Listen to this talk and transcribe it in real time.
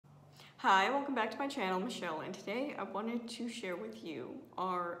Hi, welcome back to my channel, Michelle, and today I wanted to share with you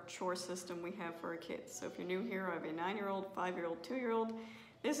our chore system we have for our kids. So if you're new here, I have a 9-year-old, 5-year-old, 2-year-old.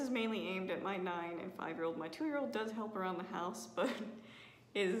 This is mainly aimed at my 9 and 5-year-old. My 2-year-old does help around the house, but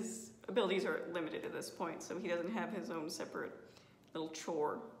his abilities are limited at this point, so he doesn't have his own separate little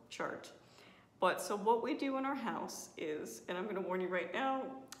chore chart. But so what we do in our house is, and I'm going to warn you right now,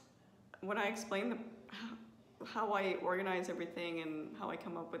 when I explain how I organize everything and how I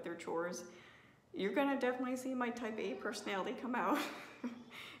come up with their chores, you're gonna definitely see my type A personality come out.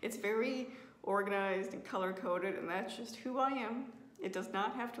 It's very organized and color-coded, and that's just who I am. It does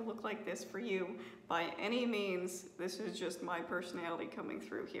not have to look like this for you by any means. This is just my personality coming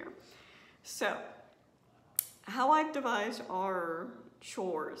through here. So, how I've devised our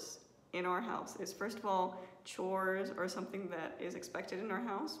chores in our house is, first of all, chores are something that is expected in our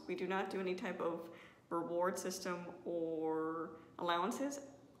house. We do not do any type of reward system or allowances.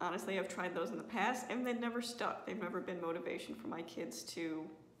 Honestly, I've tried those in the past and they've never stuck. They've never been motivation for my kids to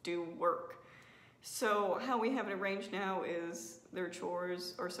do work. So how we have it arranged now is their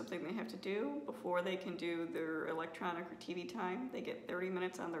chores are something they have to do before they can do their electronic or TV time. They get 30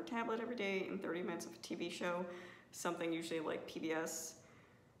 minutes on their tablet every day and 30 minutes of a TV show. Something usually like PBS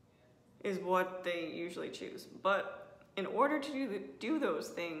is what they usually choose. But in order to do those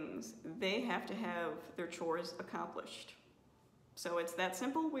things, they have to have their chores accomplished. So it's that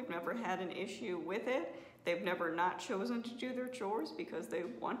simple. We've never had an issue with it. They've never not chosen to do their chores because they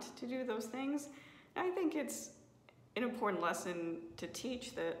want to do those things. And I think it's an important lesson to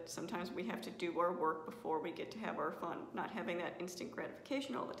teach that sometimes we have to do our work before we get to have our fun, not having that instant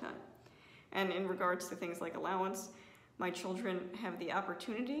gratification all the time. And in regards to things like allowance, my children have the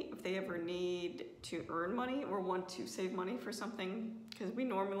opportunity, if they ever need to earn money or want to save money for something, because we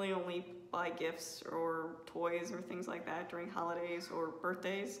normally only buy gifts or toys or things like that during holidays or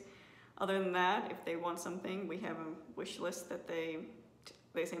birthdays. Other than that, if they want something, we have a wish list that they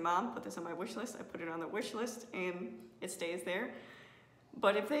say, "Mom, put this on my wish list." I put it on the wish list and it stays there.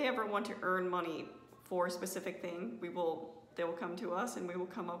 But if they ever want to earn money for a specific thing, they will come to us and we will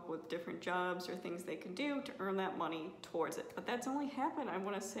come up with different jobs or things they can do to earn that money towards it. But that's only happened, I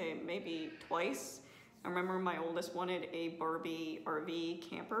want to say, maybe twice. I remember my oldest wanted a Barbie RV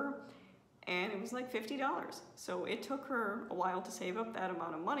camper and it was like $50. So it took her a while to save up that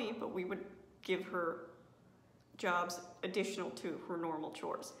amount of money, but we would give her jobs additional to her normal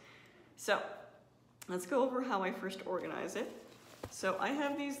chores. So let's go over how I first organize it. So I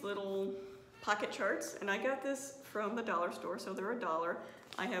have these little pocket charts, and I got this from the dollar store, so they're $1.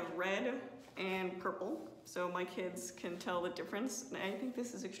 I have red and purple, so my kids can tell the difference. And I think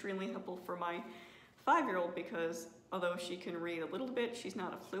this is extremely helpful for my 5-year-old because although she can read a little bit, she's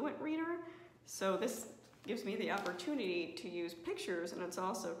not a fluent reader. So this gives me the opportunity to use pictures, and it's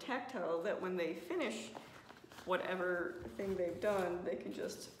also tactile, that when they finish whatever thing they've done, they can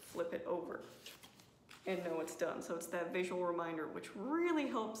just flip it over and know it's done. So it's that visual reminder, which really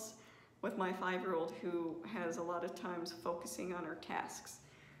helps with my 5-year-old who has a lot of times focusing on her tasks.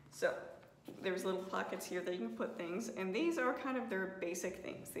 So there's little pockets here that you can put things, and these are kind of their basic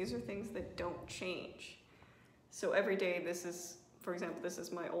things. These are things that don't change. So every day, this is, for example, this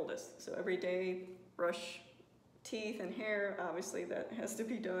is my oldest. So every day, brush teeth and hair, obviously that has to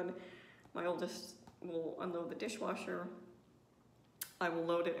be done. My oldest will unload the dishwasher. I will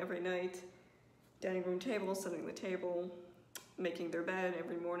load it every night. Dining room table, setting the table, making their bed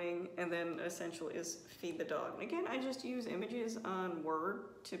every morning, and then essential is feed the dog. And again, I just use images on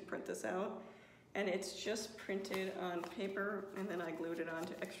Word to print this out, and it's just printed on paper, and then I glued it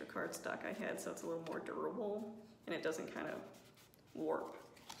onto extra cardstock I had so it's a little more durable and it doesn't kind of warp.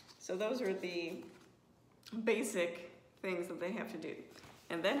 So those are the basic things that they have to do.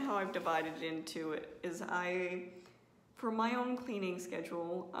 And then how I've divided into it is for my own cleaning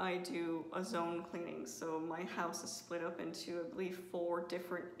schedule, I do a zone cleaning. So my house is split up into, I believe, 4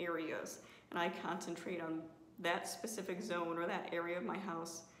 different areas. And I concentrate on that specific zone or that area of my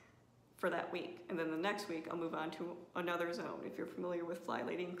house for that week. And then the next week, I'll move on to another zone. If you're familiar with fly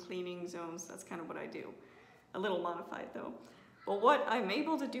lighting, cleaning zones, that's kind of what I do. A little modified though. But what I'm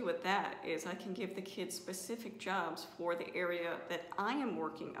able to do with that is I can give the kids specific jobs for the area that I am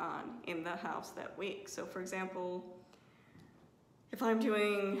working on in the house that week. So for example, if I'm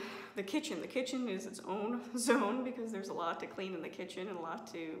doing the kitchen is its own zone because there's a lot to clean in the kitchen and a lot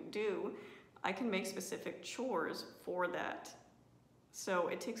to do. I can make specific chores for that. So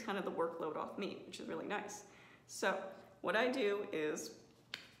it takes kind of the workload off me, which is really nice. So what I do is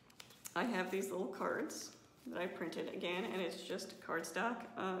I have these little cards that I printed again, and it's just cardstock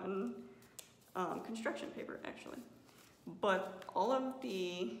on construction paper actually. But all of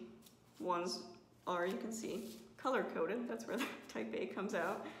the ones are, you can see, color-coded. That's where the type A comes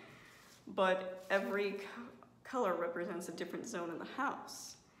out. But every color represents a different zone in the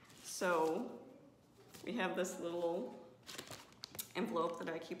house. So we have this little envelope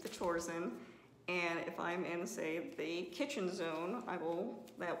that I keep the chores in. And if I'm in, say, the kitchen zone,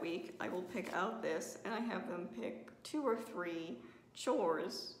 that week, I will pick out this, and I have them pick 2 or 3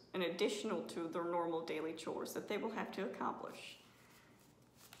 chores in additional to their normal daily chores that they will have to accomplish.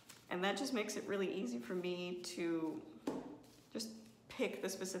 And that just makes it really easy for me to just pick the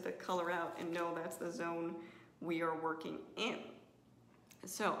specific color out and know that's the zone we are working in.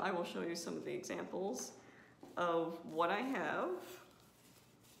 So I will show you some of the examples of what I have.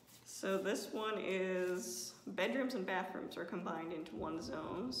 So this one is bedrooms and bathrooms are combined into one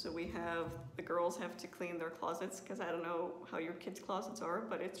zone. So we have, the girls have to clean their closets, because I don't know how your kids' closets are,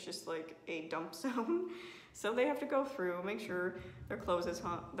 but it's just like a dump zone. So they have to go through, make sure their clothes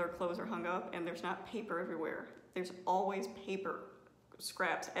are hung up and there's not paper everywhere. There's always paper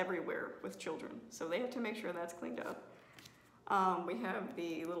scraps everywhere with children. So they have to make sure that's cleaned up. We have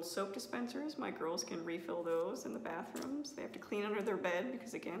the little soap dispensers. My girls can refill those in the bathrooms. They have to clean under their bed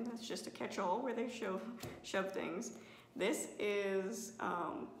because, again, that's just a catch-all where they shove things. This is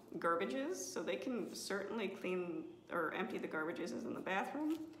garbages, so they can certainly clean or empty the garbages in the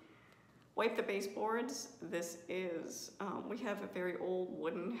bathroom. Wipe the baseboards. This is, we have a very old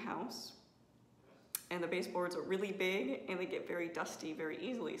wooden house, and the baseboards are really big and they get very dusty very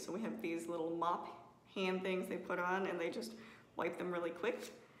easily. So we have these little mop hand things they put on, and they just wipe them really quick.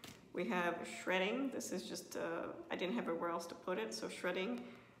 We have shredding. This is just, I didn't have anywhere else to put it, so shredding.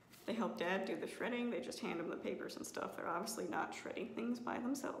 They help Dad do the shredding. They just hand them the papers and stuff. They're obviously not shredding things by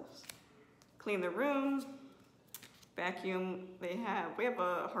themselves. Clean their room. Vacuum. We have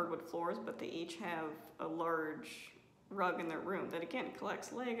hardwood floors, but they each have a large rug in their room that, again, collects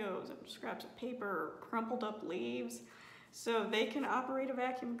Legos and scraps of paper or crumpled up leaves. So they can operate a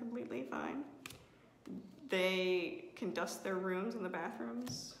vacuum completely fine. They can dust their rooms and the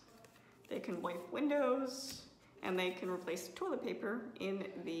bathrooms. They can wipe windows, and they can replace the toilet paper in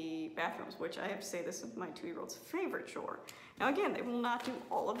the bathrooms, which I have to say, this is my 2-year-old's favorite chore. Now again, they will not do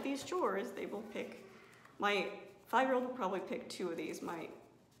all of these chores. They will pick, my 5-year-old will probably pick 2 of these. My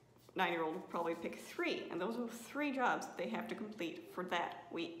 9-year-old will probably pick 3, and those are 3 jobs that they have to complete for that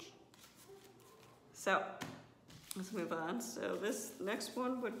week. So let's move on. So this next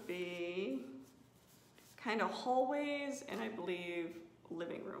one would be kind of hallways and I believe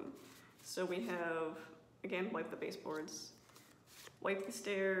living room. So we have, again, wipe the baseboards, wipe the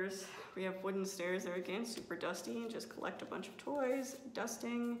stairs. We have wooden stairs there, again, super dusty, and just collect a bunch of toys,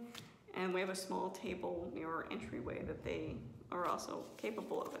 dusting, and we have a small table near our entryway that they are also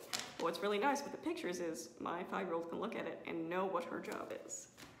capable of it. But what's really nice with the pictures is my 5-year-old can look at it and know what her job is.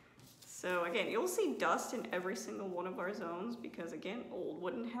 So again, you'll see dust in every single one of our zones because, again, old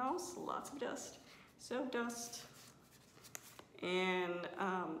wooden house, lots of dust. So dust. And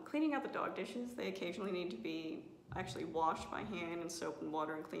cleaning out the dog dishes. They occasionally need to be actually washed by hand in soap and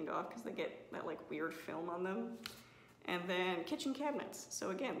water and cleaned off because they get that like weird film on them. And then kitchen cabinets.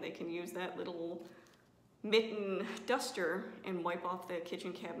 So again, they can use that little mitten duster and wipe off the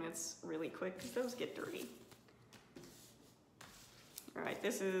kitchen cabinets really quick because those get dirty. All right,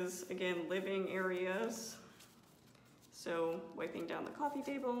 this is, again, living areas. So wiping down the coffee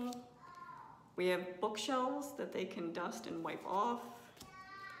table. We have bookshelves that they can dust and wipe off.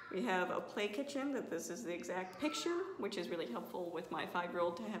 We have a play kitchen that this is the exact picture, which is really helpful with my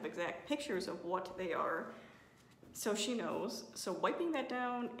 5-year-old to have exact pictures of what they are, so she knows. So wiping that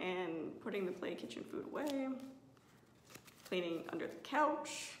down and putting the play kitchen food away. Cleaning under the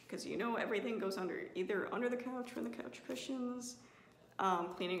couch, because you know everything goes either under the couch or in the couch cushions.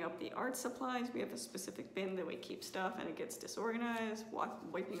 Cleaning up the art supplies. We have a specific bin that we keep stuff and it gets disorganized.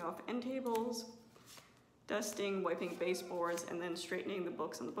 Wiping off end tables. Dusting, wiping baseboards, and then straightening the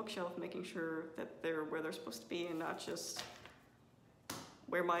books on the bookshelf, making sure that they're where they're supposed to be and not just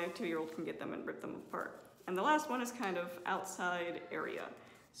where my 2-year-old can get them and rip them apart. And the last one is kind of outside area.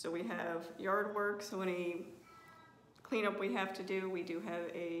 So we have yard work, so any cleanup we have to do, we do have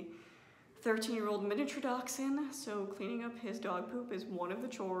a 13-year-old miniature dachshund, so cleaning up his dog poop is one of the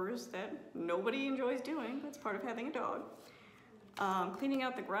chores that nobody enjoys doing. That's part of having a dog. Cleaning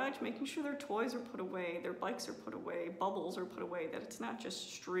out the garage, making sure their toys are put away, their bikes are put away, bubbles are put away, that it's not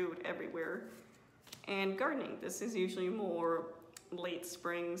just strewed everywhere. And gardening, this is usually more late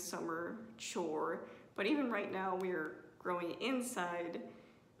spring, summer chore, but even right now we're growing inside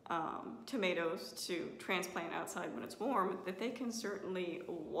tomatoes to transplant outside when it's warm, that they can certainly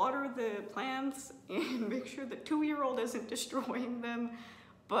water the plants and make sure the 2-year-old isn't destroying them.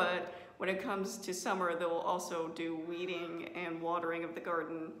 But when it comes to summer, they'll also do weeding and watering of the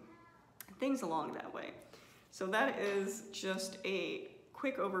garden, things along that way. So that is just a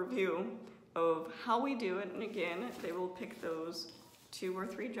quick overview of how we do it. And again, they will pick those 2 or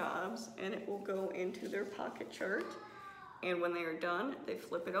 3 jobs and it will go into their pocket chart. And when they are done, they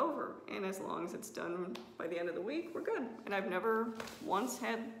flip it over. And as long as it's done by the end of the week, we're good. And I've never once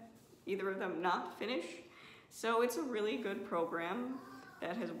had either of them not finish. So it's a really good program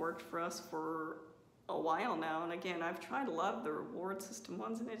that has worked for us for a while now. And again, I've tried a lot of the reward system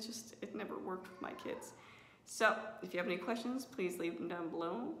ones and it never worked with my kids. So if you have any questions, please leave them down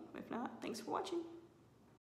below. If not, thanks for watching.